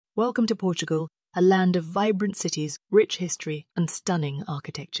Welcome to Portugal, a land of vibrant cities, rich history, and stunning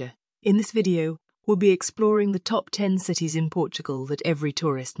architecture. In this video, we'll be exploring the top 10 cities in Portugal that every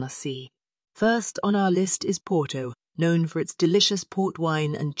tourist must see. First on our list is Porto, known for its delicious port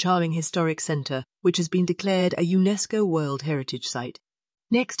wine and charming historic centre, which has been declared a UNESCO World Heritage Site.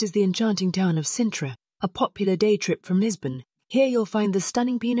 Next is the enchanting town of Sintra, a popular day trip from Lisbon. Here you'll find the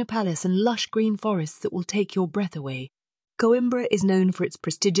stunning Pina Palace and lush green forests that will take your breath away. Coimbra is known for its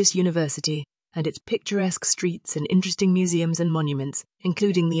prestigious university and its picturesque streets and interesting museums and monuments,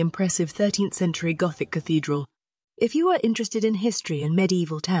 including the impressive 13th century Gothic cathedral. If you are interested in history and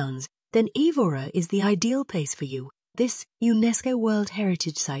medieval towns, then Évora is the ideal place for you. This UNESCO World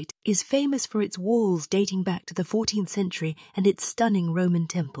Heritage Site is famous for its walls dating back to the 14th century and its stunning Roman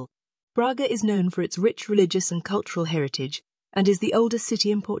temple. Braga is known for its rich religious and cultural heritage and is the oldest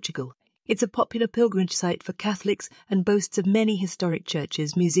city in Portugal. It's a popular pilgrimage site for Catholics and boasts of many historic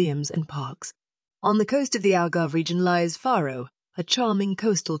churches, museums and parks. On the coast of the Algarve region lies Faro, a charming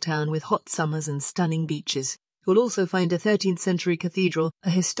coastal town with hot summers and stunning beaches. You'll also find a 13th century cathedral, a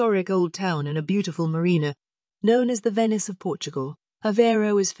historic old town and a beautiful marina. Known as the Venice of Portugal,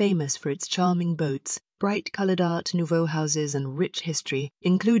 Aveiro is famous for its charming boats, bright-coloured art nouveau houses and rich history,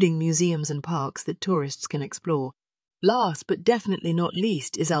 including museums and parks that tourists can explore. Last but definitely not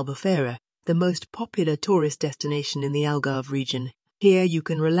least is Albufeira, the most popular tourist destination in the Algarve region. Here you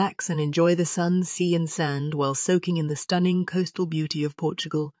can relax and enjoy the sun, sea and sand while soaking in the stunning coastal beauty of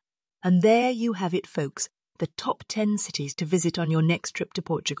Portugal. And there you have it, folks, the top 10 cities to visit on your next trip to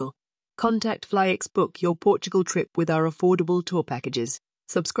Portugal. Contact Flyexx, book your Portugal trip with our affordable tour packages.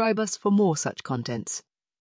 Subscribe us for more such contents.